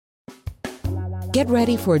Get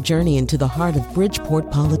ready for a journey into the heart of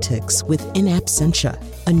Bridgeport politics with In Absentia,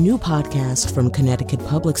 a new podcast from Connecticut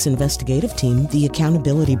Public's investigative team, The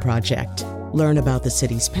Accountability Project. Learn about the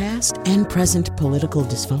city's past and present political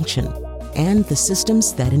dysfunction and the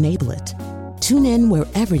systems that enable it. Tune in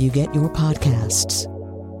wherever you get your podcasts.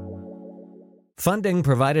 Funding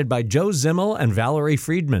provided by Joe Zimmel and Valerie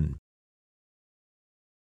Friedman.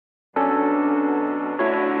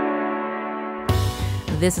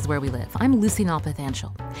 This is Where We Live. I'm Lucy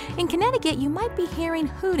Nalpathanchel. In Connecticut, you might be hearing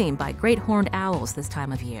hooting by great horned owls this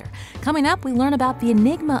time of year. Coming up, we learn about The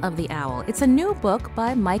Enigma of the Owl. It's a new book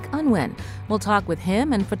by Mike Unwin. We'll talk with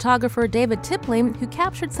him and photographer David Tipling, who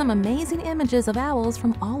captured some amazing images of owls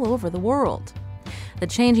from all over the world. The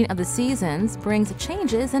changing of the seasons brings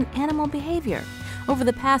changes in animal behavior. Over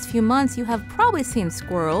the past few months, you have probably seen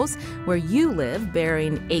squirrels where you live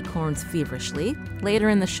bearing acorns feverishly. Later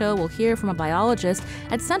in the show, we'll hear from a biologist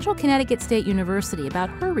at Central Connecticut State University about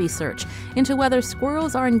her research into whether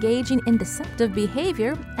squirrels are engaging in deceptive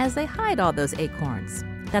behavior as they hide all those acorns.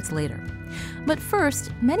 That's later. But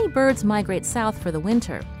first, many birds migrate south for the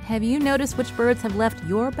winter. Have you noticed which birds have left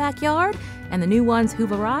your backyard and the new ones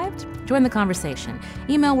who've arrived? Join the conversation.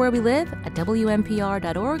 Email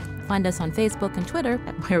wherewelive@wnpr.org. Find us on Facebook and Twitter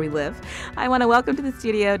at Where We Live. I want to welcome to the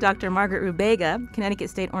studio Dr. Margaret Rubega, Connecticut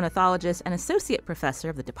State ornithologist and associate professor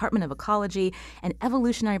of the Department of Ecology and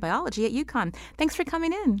Evolutionary Biology at UConn. Thanks for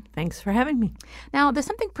coming in. Thanks for having me. Now, there's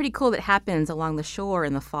something pretty cool that happens along the shore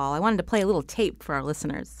in the fall. I wanted to play a little tape for our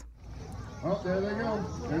listeners. Oh, there they go.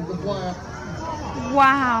 There's the flap.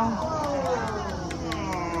 Wow.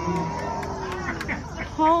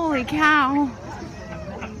 Holy cow.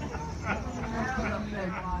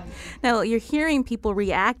 Now, you're hearing people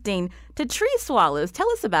reacting to tree swallows.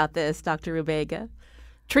 Tell us about this, Dr. Rubega.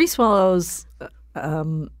 Tree swallows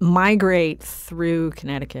migrate through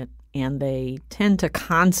Connecticut, and they tend to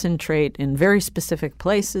concentrate in very specific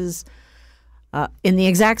places in the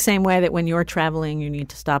exact same way that when you're traveling, you need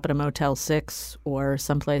to stop at a Motel 6 or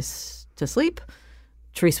someplace to sleep.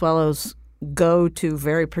 Tree swallows go to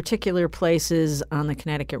very particular places on the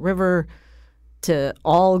Connecticut River to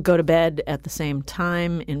all go to bed at the same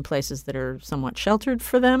time in places that are somewhat sheltered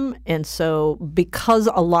for them. And so because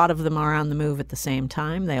a lot of them are on the move at the same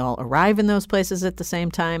time, they all arrive in those places at the same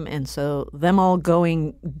time. And so them all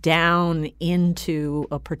going down into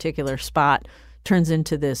a particular spot turns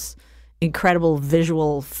into this incredible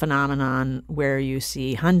visual phenomenon where you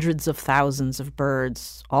see hundreds of thousands of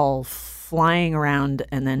birds all flying around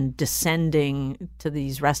and then descending to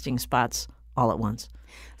these resting spots all at once.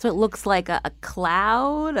 So it looks like a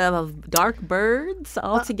cloud of dark birds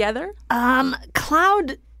all together?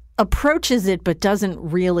 Cloud approaches it but doesn't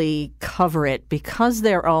really cover it because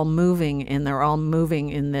they're all moving, and they're all moving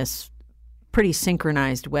in this pretty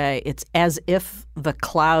synchronized way. It's as if the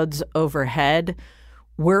clouds overhead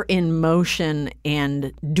were in motion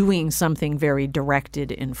and doing something very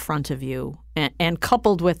directed in front of you. And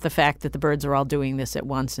coupled with the fact that the birds are all doing this at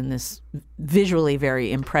once in this visually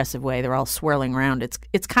very impressive way, they're all swirling around.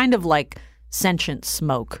 It's kind of like sentient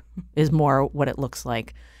smoke is more what it looks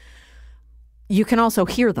like. You can also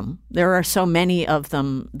hear them. There are so many of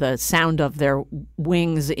them, the sound of their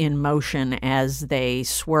wings in motion as they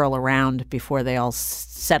swirl around before they all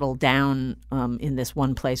settle down in this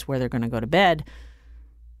one place where they're going to go to bed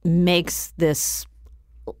makes this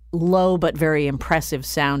low but very impressive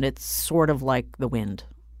sound. It's sort of like the wind.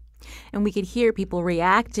 And we could hear people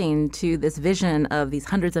reacting to this vision of these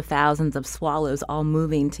hundreds of thousands of swallows all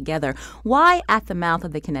moving together. Why at the mouth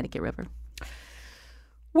of the Connecticut River?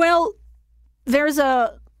 Well, there's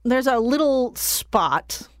a little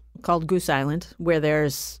spot called Goose Island where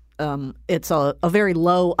there's it's a very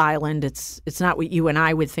low island. It's not what you and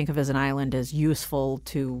I would think of as an island as useful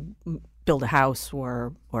to build a house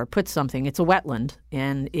or put something. It's a wetland,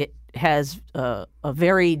 and it has a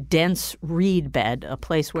very dense reed bed, a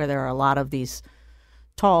place where there are a lot of these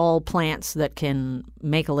tall plants that can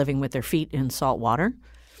make a living with their feet in salt water.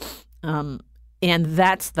 And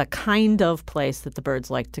that's the kind of place that the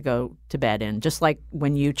birds like to go to bed in. Just like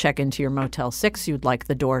when you check into your Motel 6, you'd like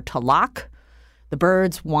the door to lock. The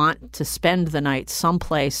birds want to spend the night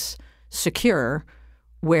someplace secure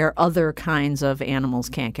where other kinds of animals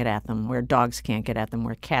can't get at them, where dogs can't get at them,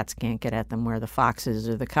 where cats can't get at them, where the foxes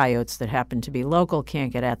or the coyotes that happen to be local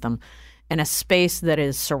can't get at them, and a space that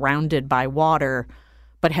is surrounded by water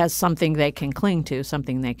but has something they can cling to,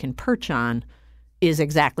 something they can perch on, is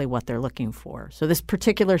exactly what they're looking for. So this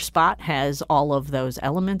particular spot has all of those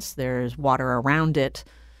elements. There's water around it.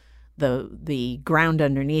 The ground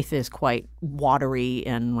underneath is quite watery,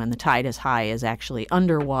 and when the tide is high is actually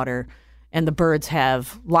underwater. And the birds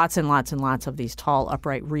have lots and lots and lots of these tall,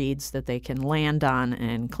 upright reeds that they can land on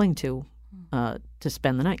and cling to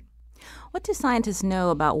spend the night. What do scientists know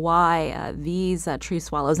about why these tree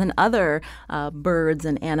swallows and other birds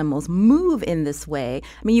and animals move in this way?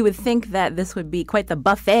 I mean, you would think that this would be quite the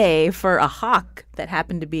buffet for a hawk that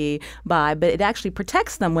happened to be by, but it actually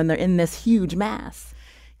protects them when they're in this huge mass.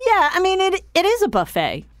 Yeah, I mean, it is a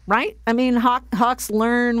buffet, right? I mean, hawks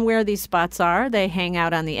learn where these spots are. They hang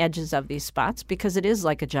out on the edges of these spots because it is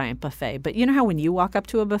like a giant buffet. But you know how when you walk up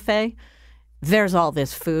to a buffet, there's all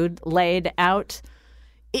this food laid out?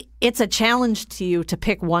 It's a challenge to you to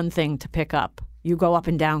pick one thing to pick up. You go up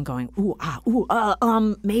and down going,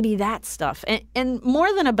 maybe that stuff. And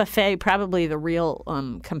more than a buffet, probably the real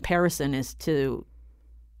comparison is to,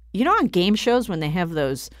 on game shows when they have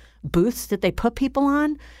those booths that they put people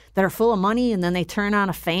on that are full of money, and then they turn on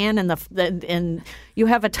a fan and you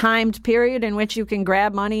have a timed period in which you can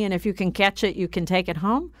grab money, and if you can catch it, you can take it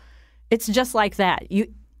home. It's just like that.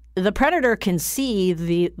 The predator can see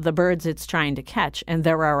the birds it's trying to catch, and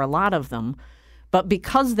there are a lot of them. But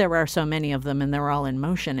because there are so many of them and they're all in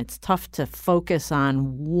motion, it's tough to focus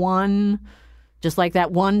on one, just like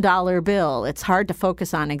that $1 bill. It's hard to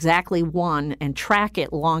focus on exactly one and track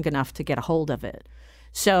it long enough to get a hold of it.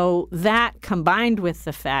 So that combined with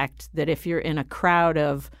the fact that if you're in a crowd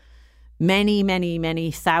of many, many,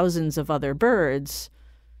 many thousands of other birds,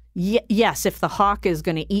 yes, if the hawk is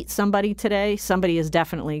going to eat somebody today, somebody is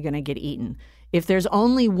definitely going to get eaten. If there's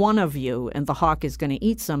only one of you and the hawk is going to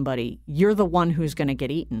eat somebody, you're the one who's going to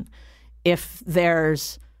get eaten. If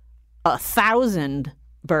there's 1,000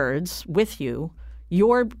 birds with you,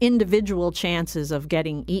 your individual chances of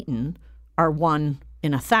getting eaten are 1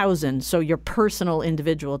 in 1,000. So your personal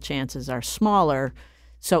individual chances are smaller.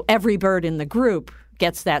 So every bird in the group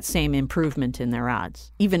gets that same improvement in their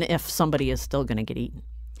odds, even if somebody is still going to get eaten.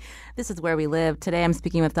 This is Where We Live. Today I'm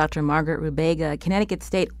speaking with Dr. Margaret Rubega, Connecticut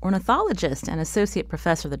State ornithologist and associate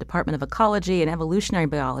professor of the Department of Ecology and Evolutionary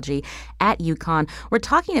Biology at UConn. We're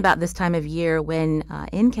talking about this time of year when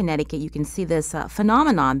in Connecticut you can see this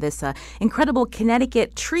phenomenon, this incredible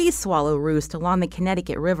Connecticut tree swallow roost along the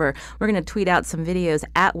Connecticut River. We're going to tweet out some videos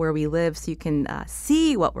at Where We Live so you can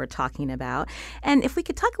see what we're talking about. And if we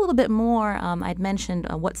could talk a little bit more, I'd mentioned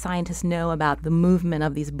what scientists know about the movement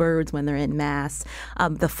of these birds when they're in mass,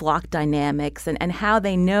 the flock dynamics, and how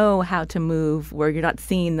they know how to move where you're not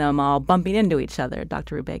seeing them all bumping into each other.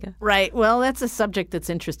 Dr. Rubega. Right. Well, that's a subject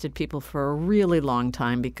that's interested people for a really long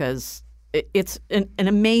time because it's an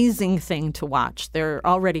amazing thing to watch. They're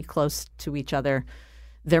already close to each other.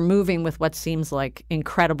 They're moving with what seems like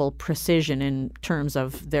incredible precision in terms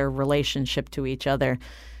of their relationship to each other.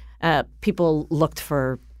 People looked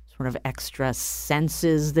for sort of extra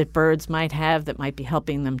senses that birds might have that might be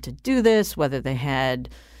helping them to do this, whether they had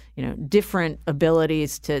different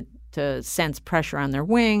abilities to sense pressure on their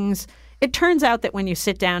wings. It turns out that when you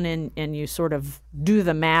sit down and you sort of do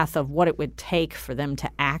the math of what it would take for them to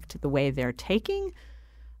act the way they're taking,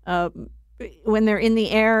 when they're in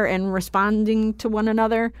the air and responding to one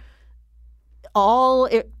another, all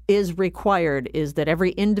it is required is that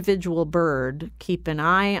every individual bird keep an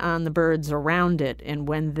eye on the birds around it, and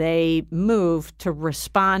when they move, to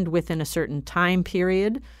respond within a certain time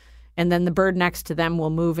period. And then the bird next to them will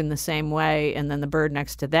move in the same way, and then the bird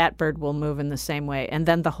next to that bird will move in the same way, and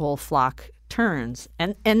then the whole flock turns.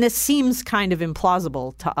 And this seems kind of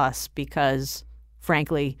implausible to us because,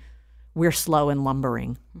 frankly, we're slow and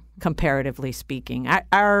lumbering, comparatively speaking.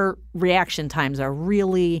 Our reaction times are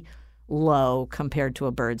really low compared to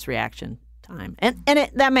a bird's reaction time. And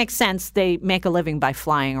that makes sense. They make a living by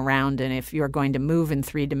flying around, and if you're going to move in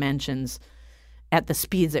 3 dimensions at the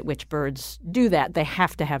speeds at which birds do that, they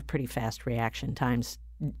have to have pretty fast reaction times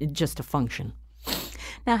just to function.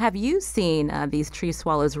 Now, have you seen these tree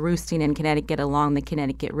swallows roosting in Connecticut along the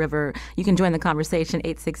Connecticut River? You can join the conversation,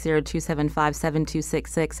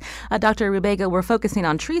 860-275-7266. Dr. Rubega, we're focusing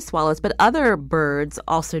on tree swallows, but other birds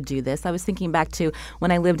also do this. I was thinking back to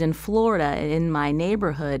when I lived in Florida. In my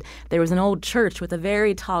neighborhood, there was an old church with a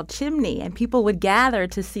very tall chimney, and people would gather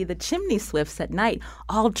to see the chimney swifts at night,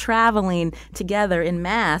 all traveling together in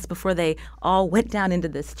mass before they all went down into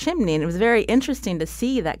this chimney. And it was very interesting to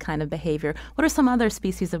see that kind of behavior. What are some other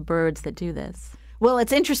species of birds that do this? Well,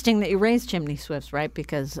 it's interesting that you raise chimney swifts, right?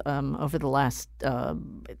 Because over the last,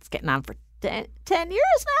 it's getting on for 10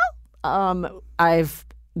 years now, I've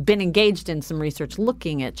been engaged in some research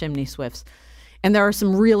looking at chimney swifts. And there are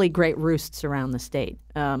some really great roosts around the state.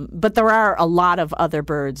 But there are a lot of other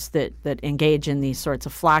birds that engage in these sorts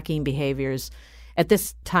of flocking behaviors. At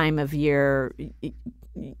this time of year,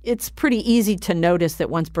 it's pretty easy to notice that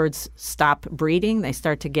once birds stop breeding, they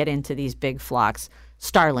start to get into these big flocks.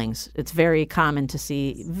 Starlings. It's very common to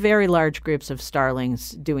see very large groups of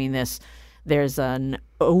starlings doing this. There's an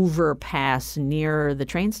overpass near the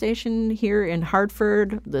train station here in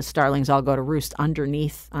Hartford. The starlings all go to roost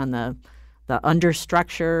underneath on the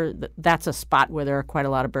understructure. That's a spot where there are quite a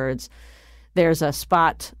lot of birds. There's a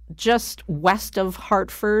spot just west of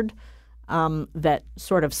Hartford that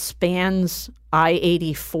sort of spans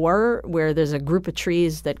I-84, where there's a group of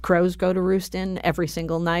trees that crows go to roost in every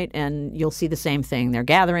single night, and you'll see the same thing. They're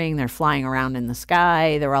gathering, they're flying around in the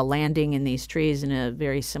sky, they're all landing in these trees in a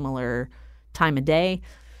very similar time of day.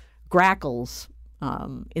 Grackles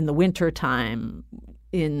in the wintertime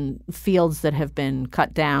in fields that have been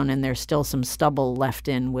cut down and there's still some stubble left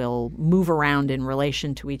in will move around in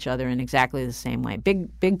relation to each other in exactly the same way.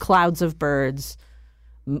 Big clouds of birds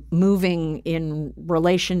moving in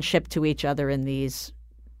relationship to each other in these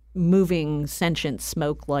moving, sentient,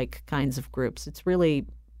 smoke-like kinds of groups. It's really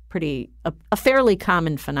a fairly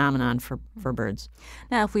common phenomenon for birds.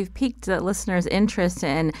 Now, if we've piqued listeners' interest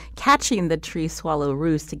in catching the tree swallow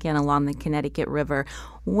roost again along the Connecticut River,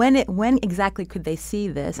 when exactly could they see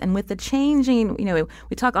this? And with the changing,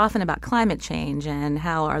 we talk often about climate change and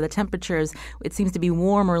how are the temperatures, it seems to be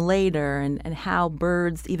warmer later, and how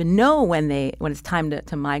birds even know when it's time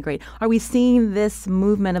to migrate. Are we seeing this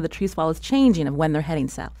movement of the tree swallows changing of when they're heading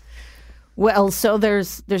south? Well, so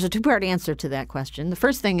there's a two-part answer to that question. The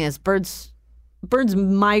first thing is birds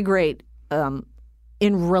migrate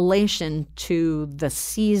in relation to the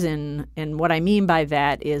season, and what I mean by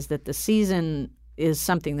that is that the season is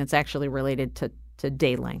something that's actually related to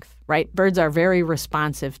day length, right? Birds are very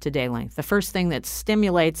responsive to day length. The first thing that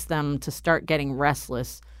stimulates them to start getting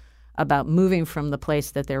restless about moving from the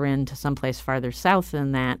place that they're in to someplace farther south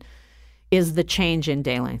than that is the change in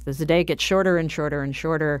day length. As the day gets shorter and shorter and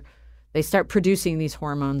shorter, they start producing these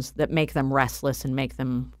hormones that make them restless and make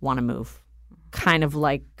them want to move, kind of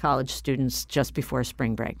like college students just before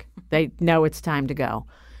spring break. They know it's time to go.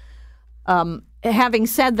 Having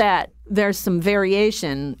said that, there's some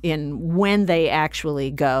variation in when they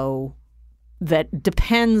actually go that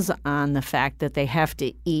depends on the fact that they have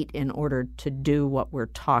to eat in order to do what we're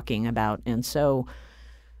talking about. And so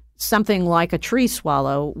something like a tree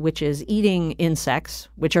swallow, which is eating insects,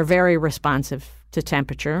 which are very responsive to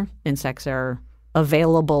temperature. Insects are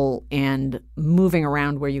available and moving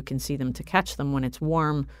around where you can see them to catch them when it's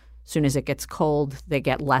warm. As soon as it gets cold, they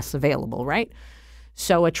get less available, right?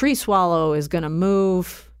 So a tree swallow is going to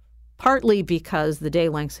move partly because the day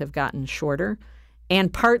lengths have gotten shorter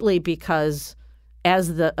and partly because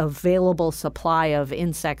as the available supply of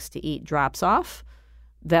insects to eat drops off,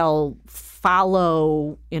 they'll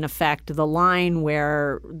follow, in effect, the line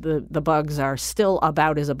where the bugs are still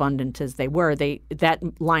about as abundant as they were. That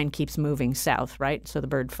line keeps moving south, right? So the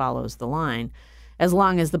bird follows the line. As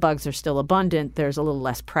long as the bugs are still abundant, there's a little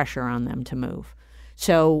less pressure on them to move.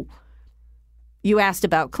 So you asked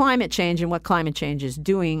about climate change, and what climate change is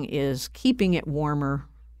doing is keeping it warmer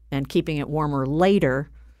and keeping it warmer later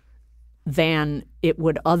than it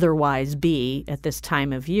would otherwise be at this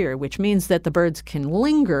time of year, which means that the birds can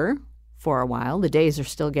linger for a while. The days are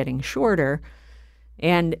still getting shorter.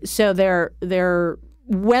 And so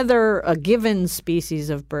whether a given species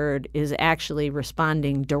of bird is actually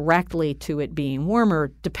responding directly to it being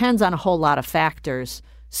warmer depends on a whole lot of factors.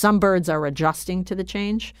 Some birds are adjusting to the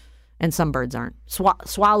change, and some birds aren't.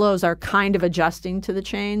 Swallows are kind of adjusting to the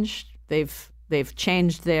change. They've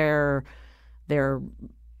changed the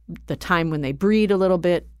time when they breed a little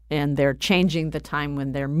bit, and they're changing the time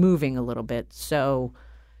when they're moving a little bit. So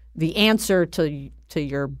the answer to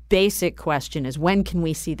your basic question is when can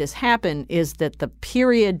we see this happen is that the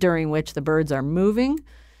period during which the birds are moving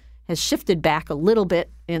has shifted back a little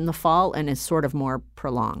bit in the fall and is sort of more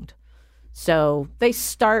prolonged. So they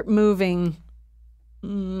start moving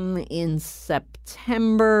in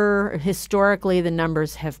September. Historically, the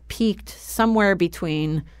numbers have peaked somewhere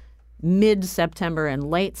between mid-September and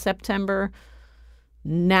late September.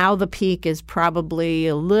 Now the peak is probably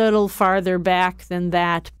a little farther back than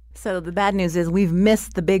that. So the bad news is we've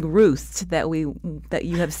missed the big roost that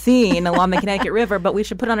you have seen along the Connecticut River, but we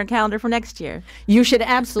should put it on our calendar for next year. You should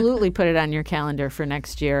absolutely put it on your calendar for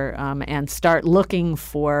next year and start looking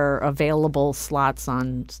for available slots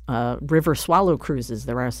on river swallow cruises.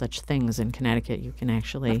 There are such things in Connecticut. You can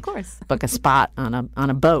actually book a spot on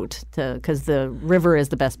a boat because the river is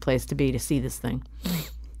the best place to be to see this thing.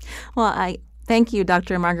 Well, Thank you,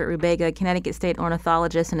 Dr. Margaret Rubega, Connecticut State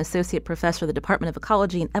ornithologist and associate professor of the Department of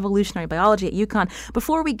Ecology and Evolutionary Biology at UConn.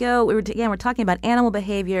 Before we go, we're talking about animal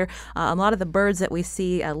behavior, a lot of the birds that we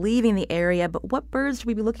see leaving the area, but what birds should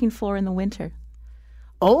we be looking for in the winter?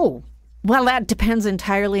 Oh, well, that depends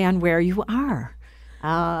entirely on where you are.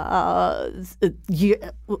 Owls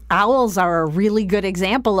are a really good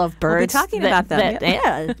example of birds. We'll be talking about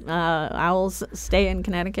them. Owls stay in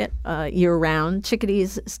Connecticut year-round.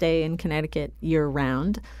 Chickadees stay in Connecticut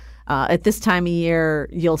year-round. At this time of year,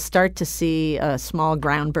 you'll start to see a small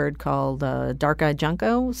ground bird called dark-eyed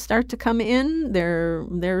junco start to come in.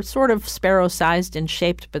 They're sort of sparrow-sized and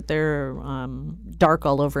shaped, but they're dark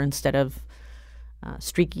all over instead of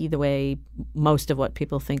streaky the way most of what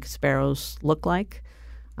people think sparrows look like.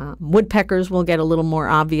 Woodpeckers will get a little more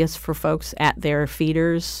obvious for folks at their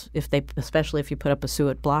feeders. Especially if you put up a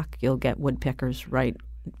suet block, you'll get woodpeckers right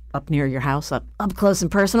up near your house, up close and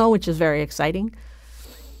personal, which is very exciting.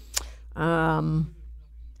 And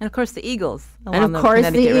of course the eagles.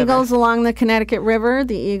 Along the Connecticut River.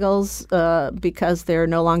 The eagles, because they're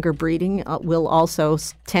no longer breeding, will also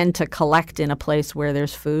tend to collect in a place where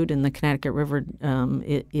there's food, and the Connecticut River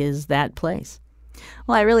is that place.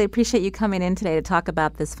 Well, I really appreciate you coming in today to talk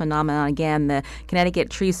about this phenomenon again, the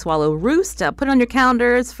Connecticut tree swallow roost. Put it on your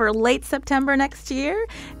calendars for late September next year,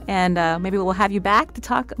 and maybe we'll have you back to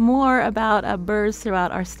talk more about birds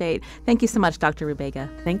throughout our state. Thank you so much, Dr. Rubega.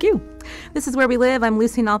 Thank you. This is Where We Live. I'm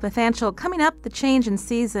Lucy Nalpathanchel. Coming up, the change in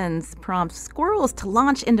seasons prompts squirrels to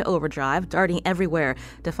launch into overdrive, darting everywhere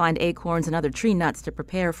to find acorns and other tree nuts to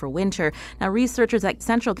prepare for winter. Now, researchers at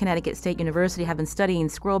Central Connecticut State University have been studying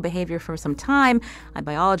squirrel behavior for some time. A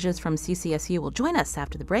biologist from CCSU will join us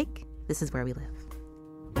after the break. This is Where We Live.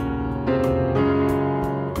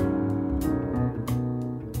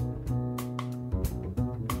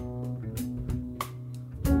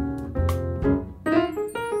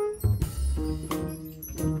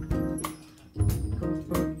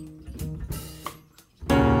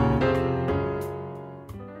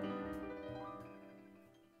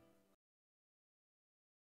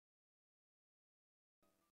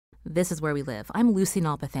 This is Where We Live. I'm Lucy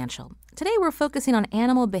Nalpathanchel. Today we're focusing on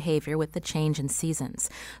animal behavior with the change in seasons.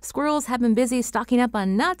 Squirrels have been busy stocking up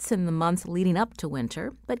on nuts in the months leading up to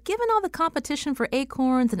winter, but given all the competition for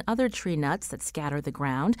acorns and other tree nuts that scatter the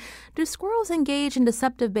ground, do squirrels engage in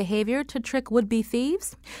deceptive behavior to trick would-be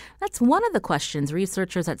thieves? That's one of the questions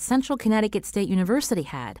researchers at Central Connecticut State University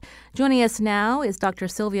had. Joining us now is Dr.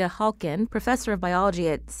 Sylvia Halkin, professor of biology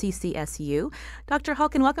at CCSU. Dr.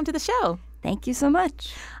 Halkin, welcome to the show. Thank you so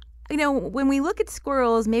much. You know, when we look at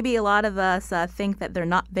squirrels, maybe a lot of us think that they're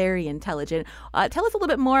not very intelligent. Tell us a little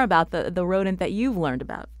bit more about the rodent that you've learned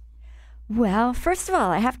about. Well, first of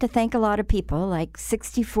all, I have to thank a lot of people, like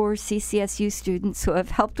 64 CCSU students who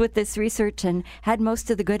have helped with this research and had most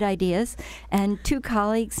of the good ideas, and two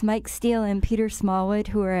colleagues, Mike Steele and Peter Smallwood,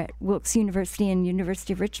 who are at Wilkes University and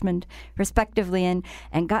University of Richmond, respectively, and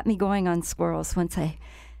got me going on squirrels. Once I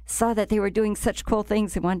saw that they were doing such cool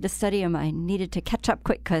things and wanted to study them, I needed to catch up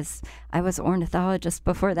quick because I was an ornithologist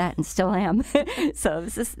before that and still am. So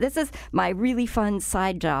this is my really fun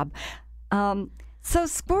side job. So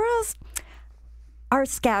squirrels are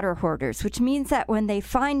scatter hoarders, which means that when they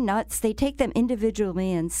find nuts, they take them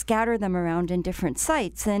individually and scatter them around in different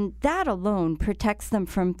sites. And that alone protects them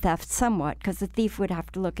from theft somewhat, because the thief would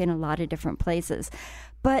have to look in a lot of different places.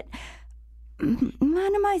 But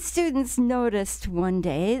one of my students noticed one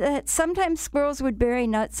day that sometimes squirrels would bury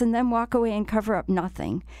nuts and then walk away and cover up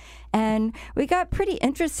nothing. And we got pretty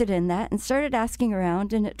interested in that and started asking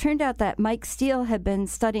around, and it turned out that Mike Steele had been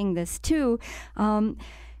studying this too.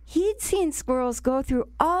 He'd seen squirrels go through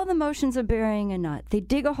all the motions of burying a nut. They'd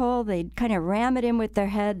dig a hole, they'd kind of ram it in with their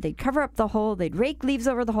head, they'd cover up the hole, they'd rake leaves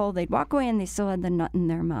over the hole, they'd walk away, and they still had the nut in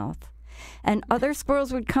their mouth. And other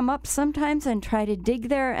squirrels would come up sometimes and try to dig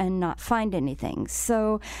there and not find anything.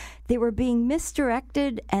 So they were being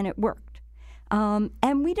misdirected, and it worked. And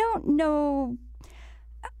we don't know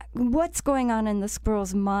what's going on in the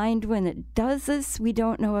squirrel's mind when it does this. We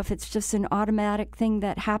don't know if it's just an automatic thing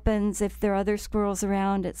that happens. If there are other squirrels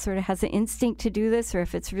around, it sort of has an instinct to do this, or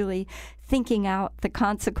if it's really thinking out the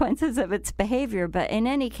consequences of its behavior. But in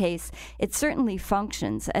any case, it certainly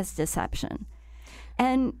functions as deception.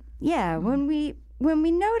 And yeah, when we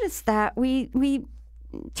noticed that, we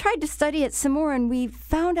tried to study it some more, and we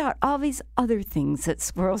found out all these other things that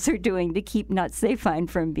squirrels are doing to keep nuts they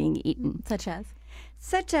find from being eaten. Such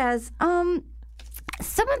as,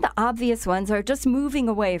 some of the obvious ones are just moving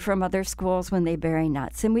away from other squirrels when they bury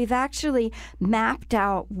nuts. And we've actually mapped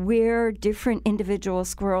out where different individual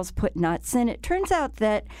squirrels put nuts. And it turns out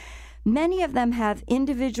that many of them have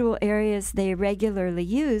individual areas they regularly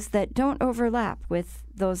use that don't overlap with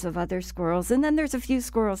those of other squirrels. And then there's a few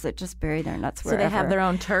squirrels that just bury their nuts wherever. So they have their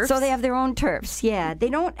own turfs? So they have their own turfs, yeah. They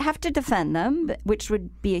don't have to defend them, which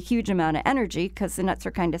would be a huge amount of energy because the nuts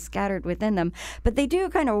are kind of scattered within them. But they do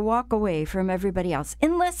kind of walk away from everybody else,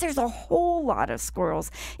 unless there's a whole lot of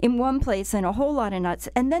squirrels in one place and a whole lot of nuts.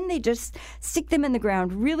 And then they just stick them in the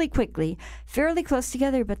ground really quickly, fairly close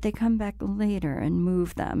together, but they come back later and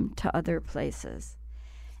move them to other places.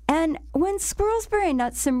 And when squirrels bury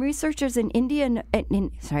nuts, some researchers in England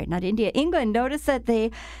noticed that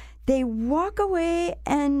they walk away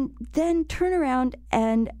and then turn around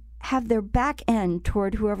and have their back end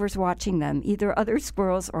toward whoever's watching them, either other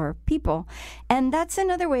squirrels or people. And that's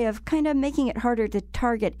another way of kind of making it harder to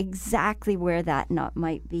target exactly where that nut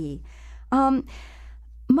might be.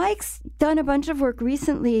 Mike's done a bunch of work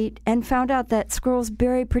recently and found out that squirrels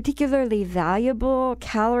bury particularly valuable,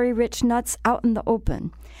 calorie-rich nuts out in the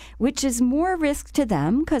open, which is more risk to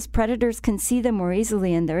them because predators can see them more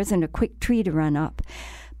easily and there isn't a quick tree to run up.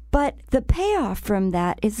 But the payoff from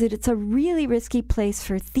that is that it's a really risky place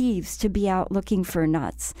for thieves to be out looking for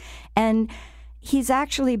nuts. And he's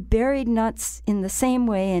actually buried nuts in the same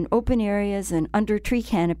way in open areas and under tree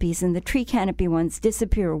canopies, and the tree canopy ones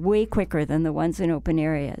disappear way quicker than the ones in open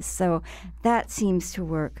areas. So that seems to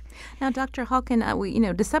work. Now, Dr.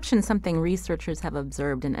 Halkin, deception is something researchers have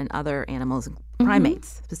observed in other animals,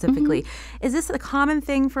 primates specifically. Mm-hmm. Is this a common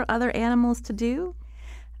thing for other animals to do?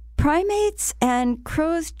 Primates and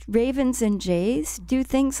crows, ravens, and jays do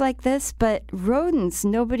things like this, but rodents,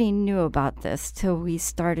 nobody knew about this till we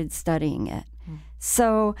started studying it.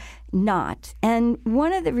 So not. And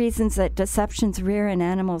one of the reasons that deception's rare in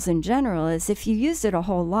animals in general is if you used it a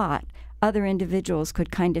whole lot, other individuals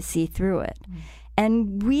could kind of see through it.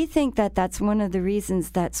 And we think that that's one of the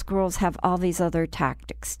reasons that squirrels have all these other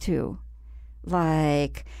tactics too.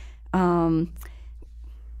 Like,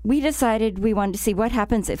 we decided we wanted to see what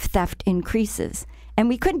happens if theft increases. And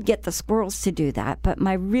we couldn't get the squirrels to do that, but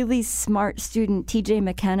my really smart student, T.J.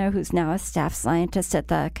 McKenna, who's now a staff scientist at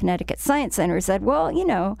the Connecticut Science Center, said, well,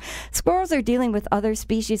 squirrels are dealing with other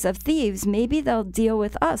species of thieves. Maybe they'll deal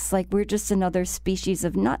with us like we're just another species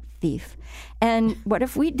of nut thief. And what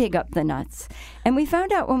if we dig up the nuts? And we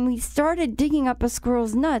found out when we started digging up a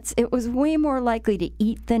squirrel's nuts, it was way more likely to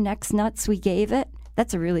eat the next nuts we gave it.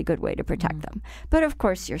 That's a really good way to protect them. But of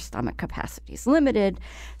course, your stomach capacity is limited.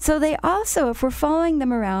 So they also, if we're following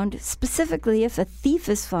them around, specifically if a thief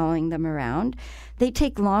is following them around, they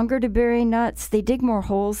take longer to bury nuts. They dig more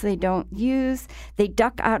holes they don't use. They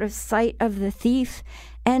duck out of sight of the thief.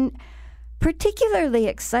 And particularly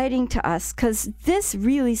exciting to us because this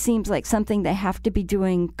really seems like something they have to be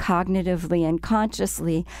doing cognitively and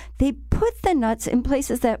consciously. They put the nuts in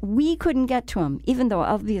places that we couldn't get to them, even though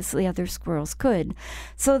obviously other squirrels could.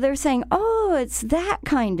 So they're saying, oh, it's that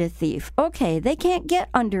kind of thief. Okay, they can't get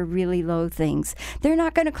under really low things. They're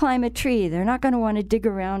not going to climb a tree. They're not going to want to dig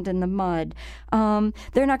around in the mud.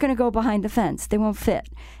 They're not going to go behind the fence. They won't fit.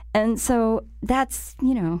 And so that's,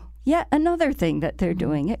 yet another thing that they're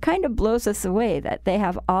doing. It kind of blows us away that they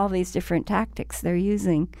have all these different tactics they're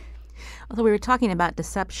using. So we were talking about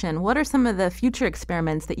deception. What are some of the future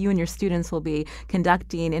experiments that you and your students will be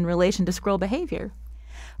conducting in relation to squirrel behavior?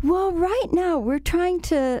 Well, right now we're trying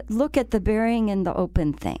to look at the burying in the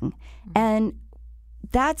open thing. And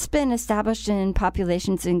that's been established in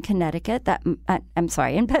populations in Connecticut,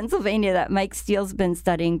 in Pennsylvania that Mike Steele's been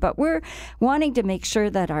studying, but we're wanting to make sure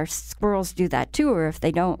that our squirrels do that too, or if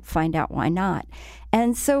they don't, find out why not.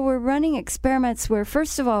 And so we're running experiments where,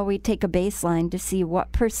 first of all, we take a baseline to see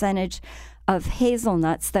what percentage of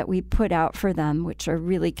hazelnuts that we put out for them, which are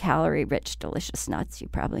really calorie-rich, delicious nuts, you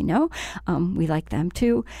probably know. We like them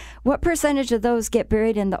too. What percentage of those get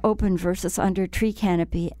buried in the open versus under tree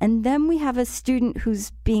canopy? And then we have a student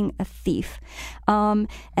who's being a thief and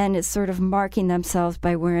is sort of marking themselves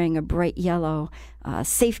by wearing a bright yellow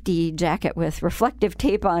safety jacket with reflective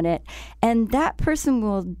tape on it. And that person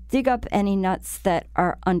will dig up any nuts that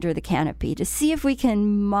are under the canopy to see if we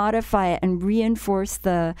can modify it and reinforce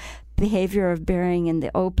the behavior of burying in the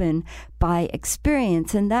open by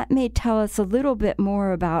experience. And that may tell us a little bit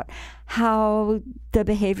more about how the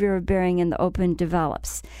behavior of burying in the open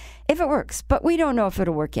develops, if it works. But we don't know if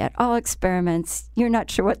it'll work yet. All experiments, you're not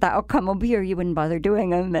sure what the outcome will be, or you wouldn't bother doing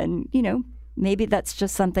them. And, maybe that's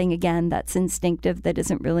just something, again, that's instinctive that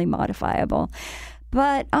isn't really modifiable.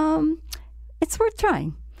 But it's worth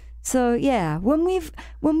trying. So yeah, when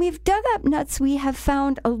we've dug up nuts, we have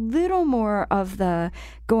found a little more of the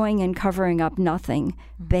going and covering up nothing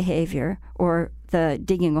behavior, or the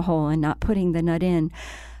digging a hole and not putting the nut in.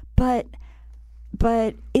 But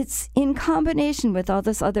But it's in combination with all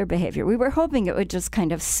this other behavior. We were hoping it would just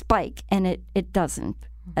kind of spike, and it doesn't,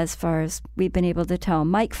 as far as we've been able to tell.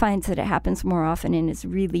 Mike finds that it happens more often in his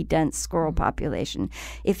really dense squirrel population,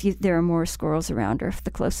 if there are more squirrels around, or if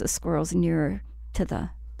the closest squirrel's nearer to the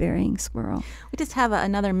burying squirrel. We just have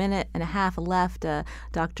another minute and a half left.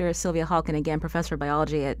 Dr. Sylvia Halkin, again, professor of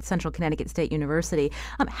biology at Central Connecticut State University.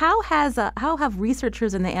 How have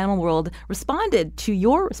researchers in the animal world responded to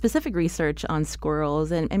your specific research on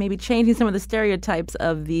squirrels and maybe changing some of the stereotypes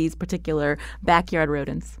of these particular backyard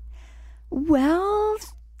rodents? Well,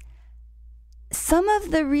 some of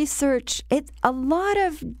the research, a lot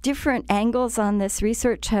of different angles on this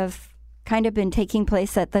research have kind of been taking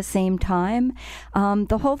place at the same time.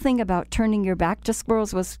 The whole thing about turning your back to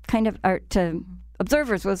squirrels was to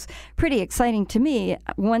observers was pretty exciting to me.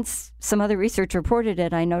 Once some other research reported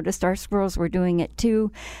it, I noticed our squirrels were doing it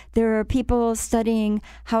too. There are people studying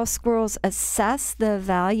how squirrels assess the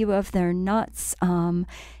value of their nuts.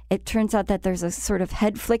 It turns out that there's a sort of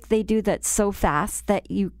head flick they do that's so fast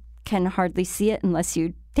that you can hardly see it unless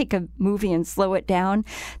you take a movie and slow it down,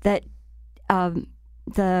 that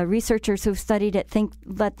the researchers who've studied it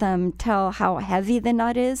let them tell how heavy the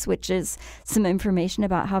nut is, which is some information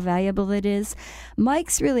about how valuable it is.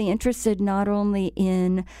 Mike's really interested not only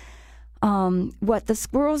in what the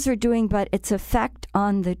squirrels are doing, but its effect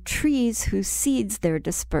on the trees whose seeds they're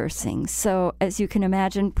dispersing. So as you can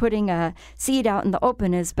imagine, putting a seed out in the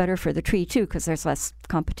open is better for the tree too, because there's less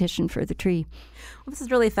competition for the tree. Well, this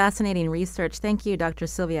is really fascinating research. Thank you, Dr.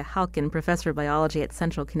 Sylvia Halkin, professor of biology at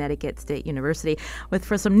Central Connecticut State University,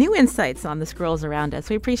 for some new insights on the squirrels around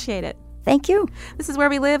us. We appreciate it. Thank you. This is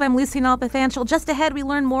Where We Live. I'm Lucy Nalpathanchel. Just ahead, we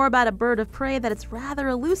learn more about a bird of prey that is rather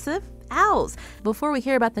elusive, owls. Before we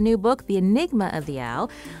hear about the new book, The Enigma of the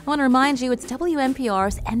Owl, I want to remind you it's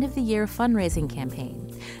WNPR's end-of-the-year fundraising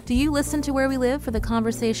campaign. Do you listen to Where We Live for the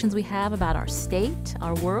conversations we have about our state,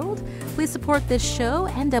 our world? Please support this show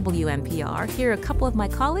and WNPR. Here are a couple of my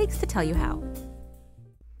colleagues to tell you how.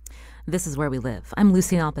 This is Where We Live. I'm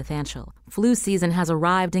Lucy Nalpathanchel. Flu season has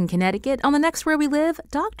arrived in Connecticut. On the next Where We Live,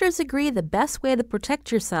 doctors agree the best way to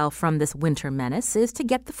protect yourself from this winter menace is to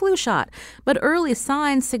get the flu shot. But early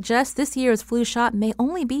signs suggest this year's flu shot may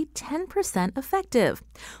only be 10% effective.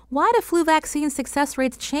 Why do flu vaccine success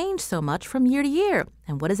rates change so much from year to year?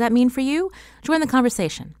 And what does that mean for you? Join the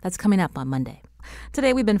conversation. That's coming up on Monday.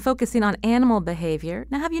 Today, we've been focusing on animal behavior.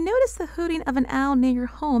 Now, have you noticed the hooting of an owl near your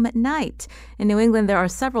home at night? In New England, there are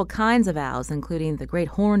several kinds of owls, including the great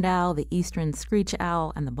horned owl, the eastern screech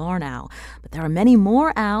owl, and the barn owl. But there are many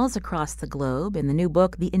more owls across the globe. In the new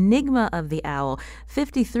book, The Enigma of the Owl,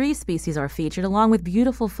 53 species are featured, along with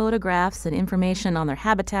beautiful photographs and information on their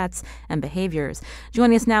habitats and behaviors.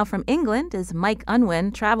 Joining us now from England is Mike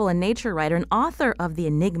Unwin, travel and nature writer and author of The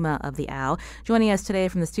Enigma of the Owl, joining us today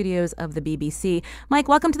from the studios of the BBC. Mike,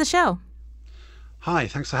 welcome to the show. Hi,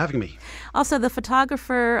 thanks for having me. Also, the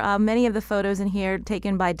photographer, many of the photos in here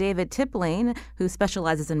taken by David Tippling, who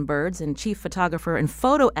specializes in birds and chief photographer and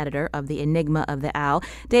photo editor of The Enigma of the Owl.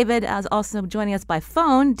 David is also joining us by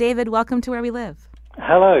phone. David, welcome to Where We Live.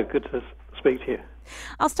 Hello, good to speak to you.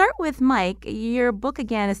 I'll start with Mike. Your book,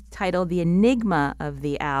 again, is titled The Enigma of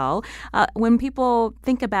the Owl. When people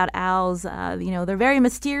think about owls, they're very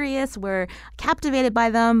mysterious. We're captivated by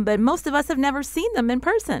them, but most of us have never seen them in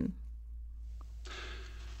person.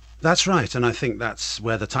 That's right, and I think that's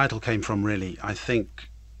where the title came from, really. I think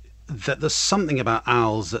that there's something about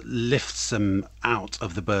owls that lifts them out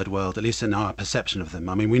of the bird world, at least in our perception of them.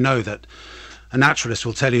 I mean, we know that a naturalist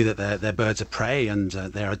will tell you that they're birds of prey and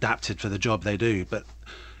they're adapted for the job they do. But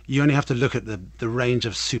you only have to look at the range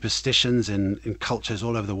of superstitions in cultures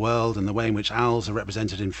all over the world, and the way in which owls are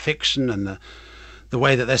represented in fiction, and the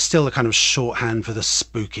way that they're still a kind of shorthand for the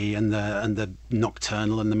spooky and the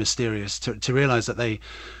nocturnal and the mysterious, to realize that they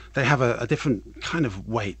have a different kind of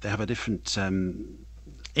weight. They have a different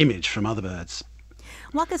image from other birds.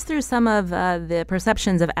 Walk us through some of the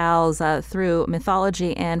perceptions of owls through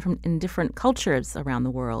mythology and in different cultures around the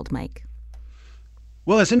world, Mike.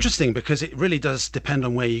 Well, it's interesting because it really does depend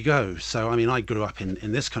on where you go. So, I mean, I grew up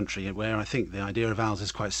in this country where I think the idea of owls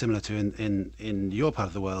is quite similar to in your part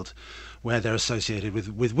of the world, where they're associated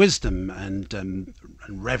with wisdom and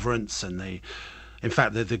reverence, and they. In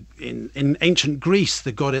fact, in ancient Greece,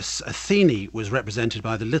 the goddess Athene was represented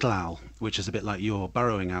by the little owl, which is a bit like your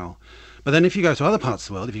burrowing owl. But then if you go to other parts of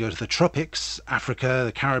the world, if you go to the tropics, Africa,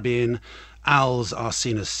 the Caribbean, owls are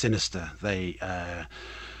seen as sinister. They are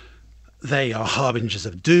harbingers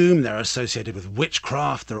of doom. They're associated with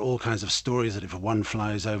witchcraft. There are all kinds of stories that if one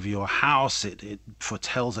flies over your house, it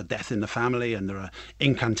foretells a death in the family, and there are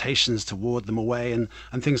incantations to ward them away and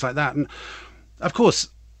things like that. of course,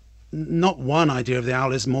 not one idea of the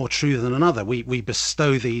owl is more true than another. We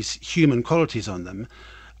bestow these human qualities on them,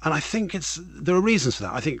 and I think there are reasons for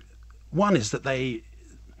that. I think one is that they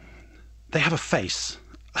have a face.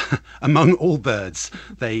 Among all birds,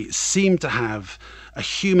 they seem to have a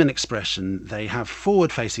human expression. They have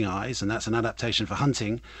forward-facing eyes, and that's an adaptation for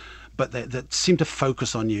hunting, but that seem to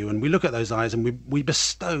focus on you. And we look at those eyes and we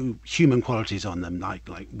bestow human qualities on them, like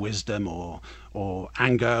wisdom or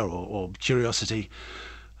anger or curiosity.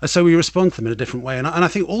 So we respond to them in a different way. And I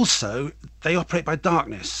think also they operate by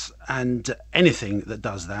darkness, and anything that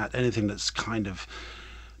does that, anything that's kind of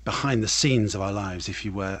behind the scenes of our lives, if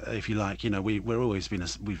you like, we're always been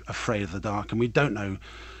afraid of the dark, and we don't know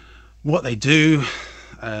what they do.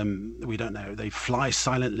 We don't know. They fly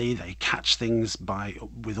silently. They catch things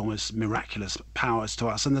with almost miraculous powers to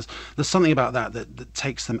us, and there's something about that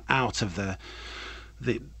takes them out of the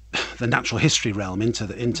natural history realm into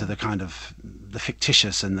the kind of the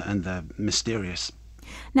fictitious and the mysterious.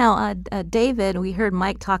 Now, David, we heard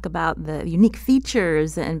Mike talk about the unique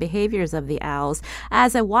features and behaviors of the owls.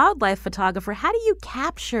 As a wildlife photographer, how do you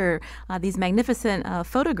capture these magnificent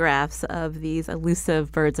photographs of these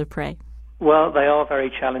elusive birds of prey? Well, they are very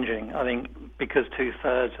challenging, I think, because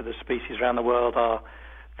 2/3 of the species around the world are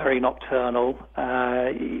very nocturnal.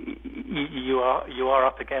 You are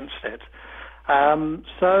up against it.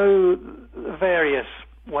 So various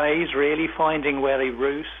ways, really, finding where they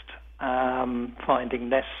roost. Finding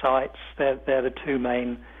nest sites, they're the two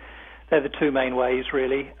main ways,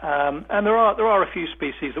 really. And there are a few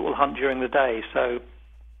species that will hunt during the day. So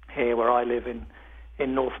here, where I live in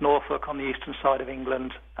North Norfolk, on the eastern side of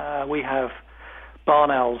England, we have barn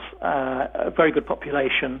owls, a very good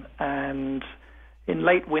population. And in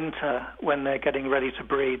late winter, when they're getting ready to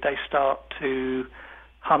breed, they start to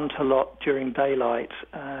hunt a lot during daylight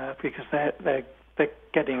because they're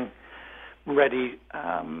getting ready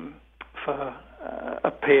for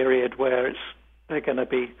a period where they're going to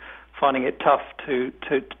be finding it tough to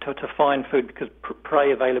find food, because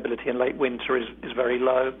prey availability in late winter is very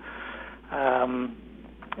low,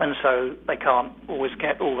 and so they can't always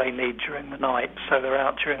get all they need during the night, so they're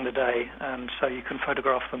out during the day, and so you can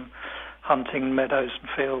photograph them hunting meadows and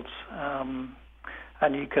fields,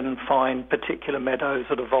 and you can find particular meadows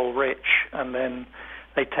that are vole rich, and then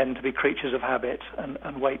they tend to be creatures of habit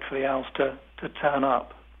and wait for the owls to turn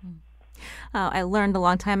up. I learned a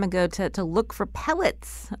long time ago to look for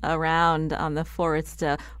pellets around on the forest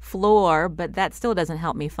floor, but that still doesn't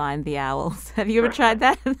help me find the owls. Have you ever tried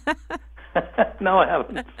that? No, I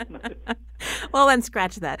haven't. Well, then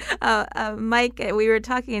scratch that. Mike, we were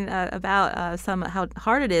talking about how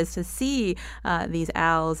hard it is to see these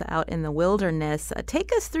owls out in the wilderness.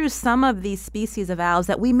 Take us through some of these species of owls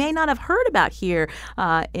that we may not have heard about here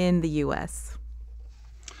in the U.S.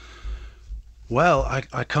 Well,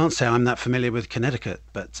 I can't say I'm that familiar with Connecticut,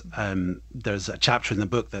 but there's a chapter in the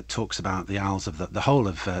book that talks about the owls of the whole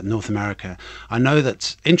of North America. I know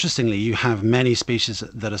that, interestingly, you have many species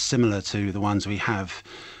that are similar to the ones we have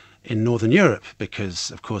in Northern Europe, because,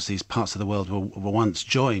 of course, these parts of the world were once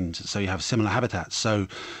joined, so you have similar habitats. So,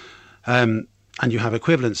 and you have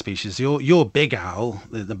equivalent species. Your big owl,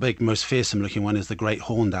 the big, most fearsome-looking one, is the great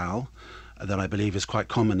horned owl, that I believe is quite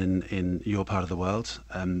common in your part of the world.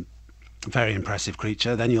 Very impressive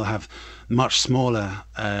creature. Then you'll have much smaller,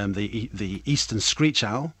 the eastern screech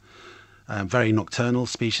owl, very nocturnal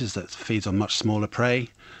species that feeds on much smaller prey.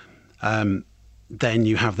 Then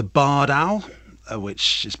you have the barred owl,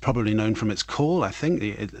 which is probably known from its call. I think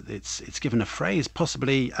it's given a phrase,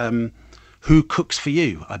 possibly "Who cooks for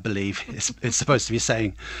you?" I believe it's supposed to be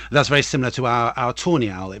saying. That's very similar to our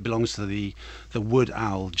tawny owl. It belongs to the wood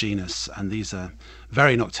owl genus, and these are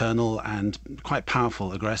very nocturnal and quite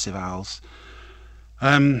powerful, aggressive owls.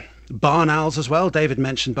 Barn owls as well. David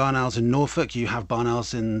mentioned barn owls in Norfolk. You have barn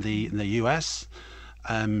owls in the US.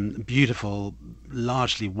 Beautiful,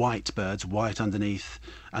 largely white birds, white underneath,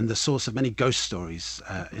 and the source of many ghost stories,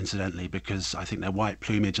 incidentally, because I think they're white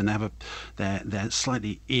plumage and they have their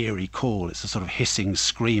slightly eerie call. It's a sort of hissing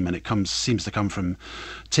scream, and it seems to come from,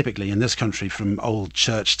 typically in this country, from old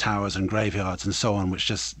church towers and graveyards and so on, which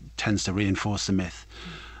just tends to reinforce the myth.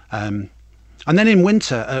 And then in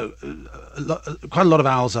winter, quite a lot of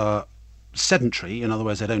owls are sedentary. In other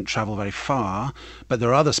words, they don't travel very far, but there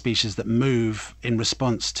are other species that move in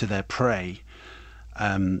response to their prey,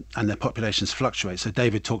 and their populations fluctuate. So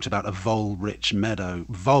David talked about a vole-rich meadow.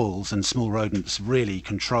 Voles and small rodents really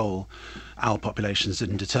control owl populations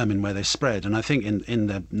and determine where they spread. And I think in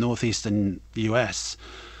the northeastern US,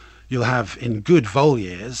 you'll have, in good vole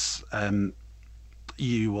years,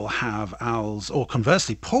 you will have owls, or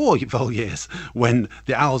conversely poor vole years, when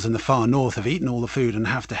the owls in the far north have eaten all the food and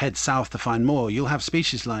have to head south to find more. You'll have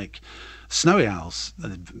species like snowy owls, a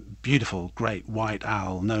beautiful great white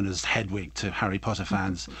owl known as Hedwig to Harry Potter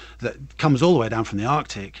fans, that comes all the way down from the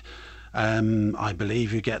Arctic. I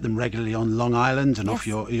believe you get them regularly on Long Island and off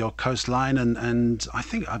your coastline, and I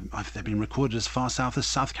think they've been recorded as far south as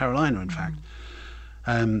South Carolina, in fact.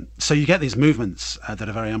 So you get these movements that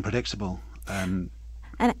are very unpredictable. And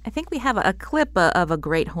I think we have a clip of a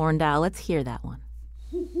great horned owl. Let's hear that one.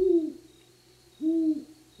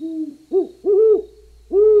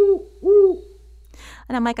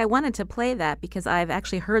 And Mike, I wanted to play that because I've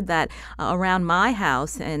actually heard that around my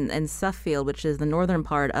house in Suffield, which is the northern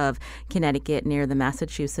part of Connecticut near the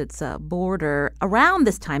Massachusetts border, around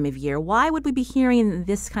this time of year. Why would we be hearing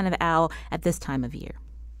this kind of owl at this time of year?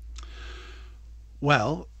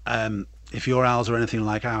 Well, if your owls are anything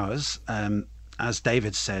like ours, as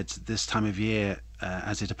David said, this time of year,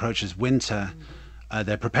 as it approaches winter,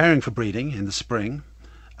 they're preparing for breeding in the spring.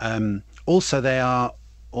 Also, they are,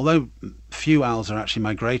 although few owls are actually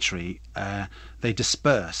migratory, they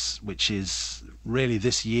disperse, which is really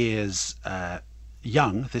this year's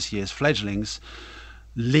this year's fledglings,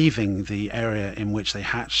 leaving the area in which they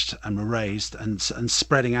hatched and were raised and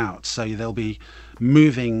spreading out. So they'll be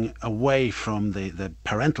moving away from the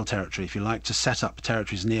parental territory, if you like, to set up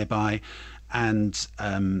territories nearby, and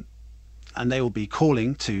they will be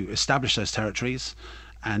calling to establish those territories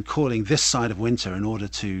and calling this side of winter in order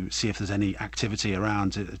to see if there's any activity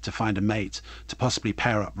around to find a mate to possibly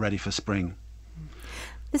pair up ready for spring.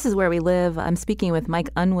 This is Where We Live. I'm speaking with Mike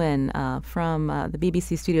Unwin from the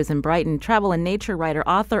BBC studios in Brighton, travel and nature writer,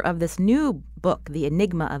 author of this new book, The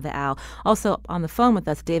Enigma of the Owl. Also on the phone with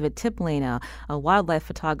us, David Tipling, a wildlife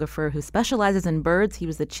photographer who specializes in birds. He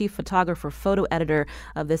was the chief photographer, photo editor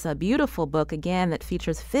of this beautiful book, again, that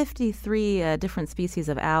features 53 different species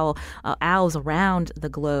of owls around the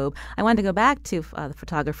globe. I wanted to go back to the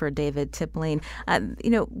photographer, David Tipling.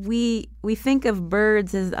 We think of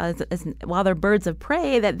birds as while they're birds of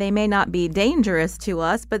prey, that they may not be dangerous to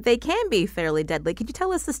us, but they can be fairly deadly. Could you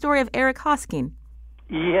tell us the story of Eric Hosking?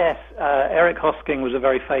 Yes, Eric Hosking was a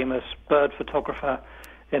very famous bird photographer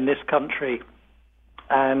in this country.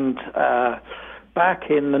 And back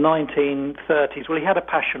in the 1930s, well, he had a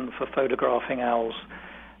passion for photographing owls.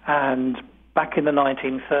 And back in the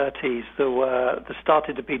 1930s, there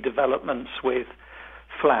started to be developments with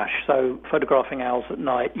flash. So photographing owls at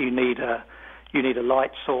night, you need a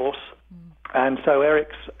light source. And so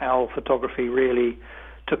Eric's owl photography really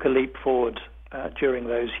took a leap forward during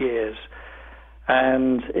those years.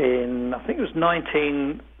 And in, I think it was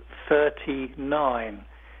 1939,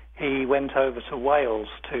 he went over to Wales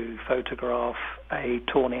to photograph a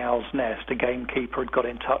tawny owl's nest. A gamekeeper had got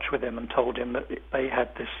in touch with him and told him that they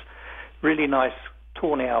had this really nice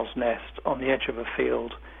tawny owl's nest on the edge of a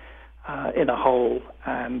field in a hole,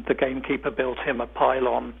 and the gamekeeper built him a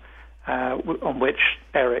pylon on which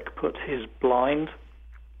Eric put his blind,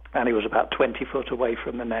 and he was about 20 foot away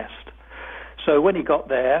from the nest. So when he got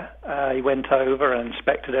there, he went over and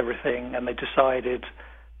inspected everything, and they decided,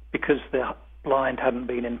 because the blind hadn't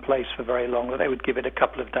been in place for very long, that they would give it a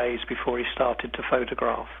couple of days before he started to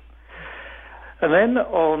photograph. And then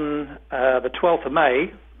on the 12th of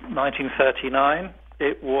May, 1939,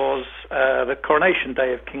 it was the coronation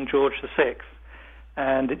day of King George VI.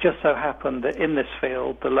 And it just so happened that in this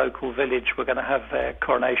field, the local village were going to have their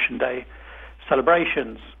coronation day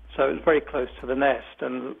celebrations. So it was very close to the nest,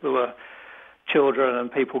 and there were children and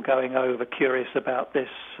people going over curious about this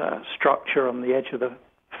structure on the edge of the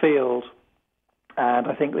field. And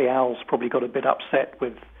I think the owls probably got a bit upset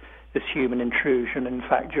with this human intrusion. In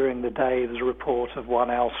fact, during the day, there's a report of one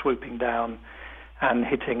owl swooping down and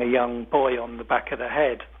hitting a young boy on the back of the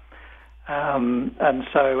head. And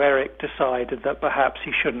so Eric decided that perhaps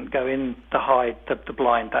he shouldn't go in to hide the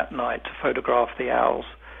blind that night to photograph the owls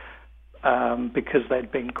because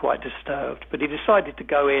they'd been quite disturbed. But he decided to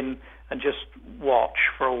go in and just watch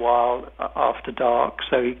for a while after dark.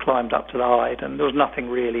 So he climbed up to the hide, and there was nothing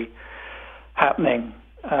really happening.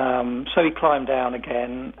 So he climbed down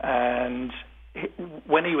again, and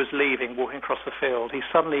when he was leaving, walking across the field, he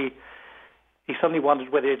suddenly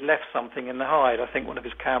wondered whether he'd left something in the hide, I think one of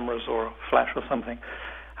his cameras or a flash or something.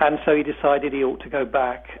 And so he decided he ought to go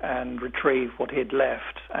back and retrieve what he had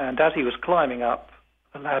left. And as he was climbing up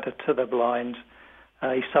the ladder to the blind,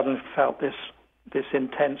 he suddenly felt this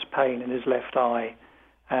intense pain in his left eye,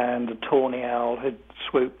 and a tawny owl had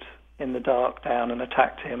swooped in the dark down and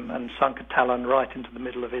attacked him and sunk a talon right into the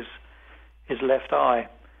middle of his left eye.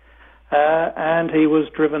 And he was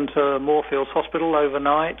driven to Moorfields Hospital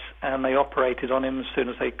overnight, and they operated on him as soon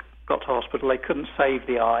as they got to hospital. They couldn't save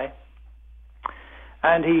the eye.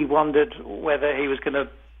 And he wondered whether he was going to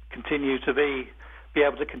be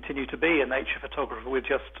able to continue to be a nature photographer with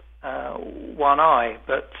just one eye,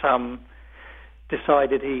 but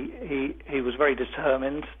decided he was very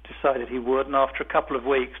determined, decided he would, and after a couple of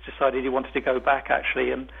weeks decided he wanted to go back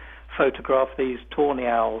actually and photograph these tawny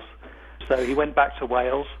owls. So he went back to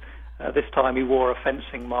Wales. This time he wore a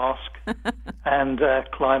fencing mask and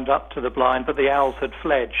climbed up to the blind, but the owls had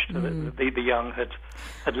fledged. The young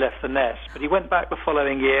had left the nest. But he went back the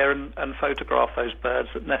following year and photographed those birds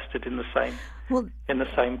that nested in the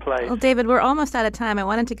same place. Well, David, we're almost out of time. I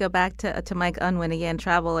wanted to go back to Mike Unwin again,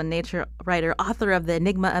 travel and nature writer, author of The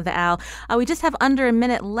Enigma of the Owl. We just have under a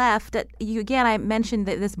minute left. I mentioned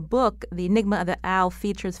that this book, The Enigma of the Owl,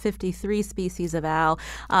 features 53 species of owl.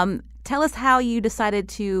 Tell us how you decided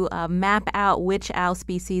to map out which owl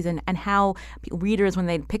species and how readers, when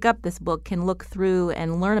they pick up this book, can look through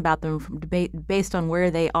and learn about them based on where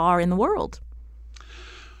they are in the world.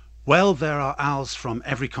 Well, there are owls from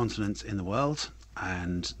every continent in the world,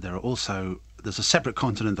 and there's a separate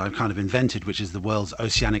continent I've kind of invented, which is the world's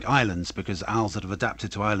oceanic islands, because owls that have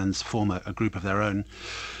adapted to islands form a group of their own.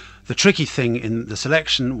 The tricky thing in the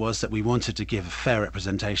selection was that we wanted to give a fair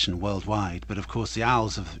representation worldwide, but of course the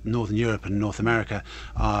owls of Northern Europe and North America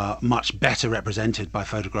are much better represented by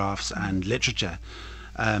photographs and literature.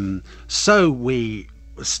 So we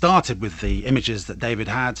started with the images that David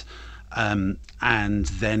had, and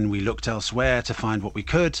then we looked elsewhere to find what we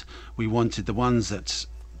could. We wanted the ones that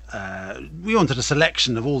we wanted a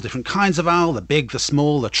selection of all different kinds of owl, the big, the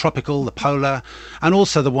small, the tropical, the polar, and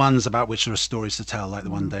also the ones about which there are stories to tell, like the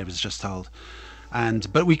one David's just told.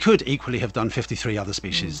 But we could equally have done 53 other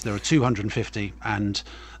species. There are 250, and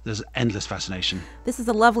there's endless fascination. This is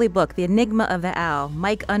a lovely book, The Enigma of the Owl.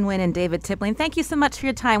 Mike Unwin and David Tipling, thank you so much for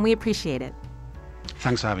your time. We appreciate it.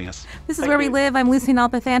 Thanks for having us. This is Where We Live. I'm Lucy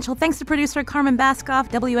Nalpathanchel. Thanks to producer Carmen Baskoff,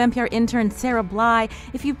 WNPR intern Sarah Bly.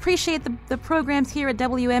 If you appreciate the programs here at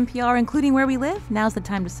WNPR, including Where We Live, now's the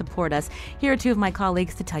time to support us. Here are two of my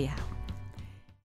colleagues to tell you how.